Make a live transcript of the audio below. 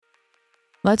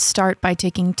Let's start by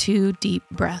taking 2 deep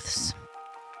breaths.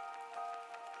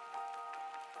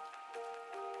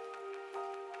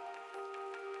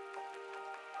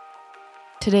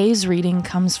 Today's reading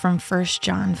comes from 1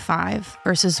 John 5,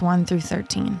 verses 1 through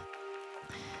 13.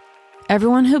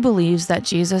 Everyone who believes that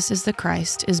Jesus is the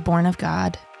Christ is born of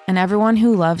God, and everyone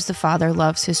who loves the Father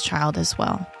loves his child as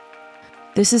well.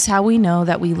 This is how we know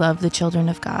that we love the children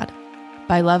of God,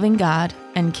 by loving God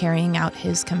and carrying out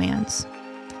his commands.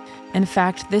 In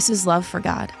fact, this is love for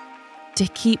God, to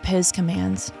keep his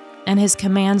commands, and his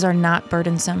commands are not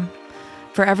burdensome,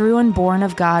 for everyone born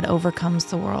of God overcomes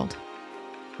the world.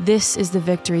 This is the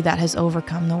victory that has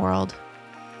overcome the world.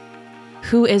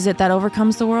 Who is it that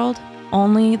overcomes the world?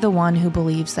 Only the one who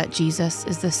believes that Jesus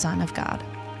is the Son of God.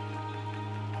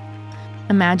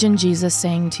 Imagine Jesus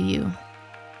saying to you,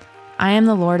 "I am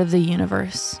the Lord of the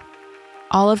universe.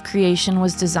 All of creation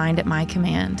was designed at my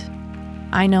command.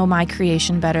 I know my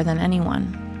creation better than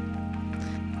anyone.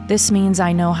 This means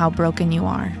I know how broken you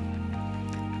are.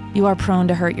 You are prone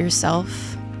to hurt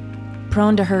yourself,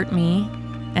 prone to hurt me,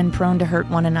 and prone to hurt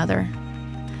one another.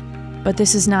 But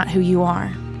this is not who you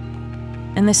are.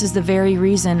 And this is the very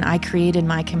reason I created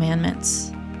my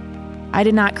commandments. I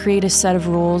did not create a set of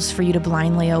rules for you to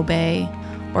blindly obey,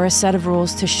 or a set of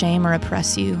rules to shame or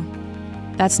oppress you.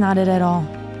 That's not it at all.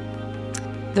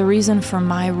 The reason for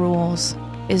my rules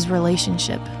is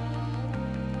relationship.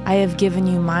 I have given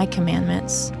you my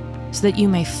commandments so that you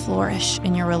may flourish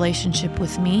in your relationship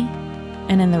with me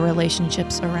and in the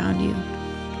relationships around you.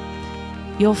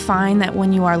 You'll find that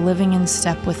when you are living in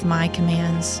step with my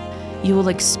commands, you will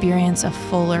experience a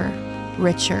fuller,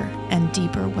 richer, and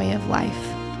deeper way of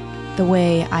life, the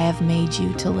way I have made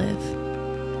you to live.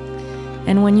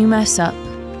 And when you mess up,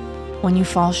 when you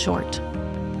fall short,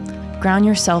 ground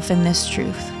yourself in this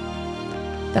truth,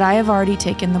 that I have already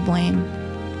taken the blame.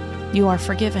 You are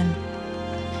forgiven,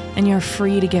 and you're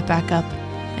free to get back up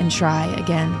and try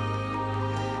again.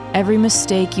 Every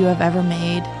mistake you have ever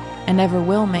made and ever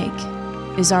will make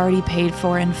is already paid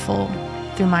for in full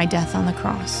through my death on the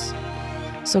cross.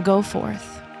 So go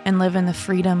forth and live in the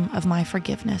freedom of my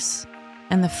forgiveness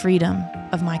and the freedom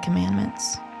of my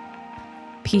commandments.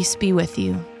 Peace be with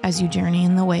you as you journey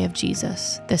in the way of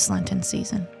Jesus this Lenten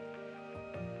season.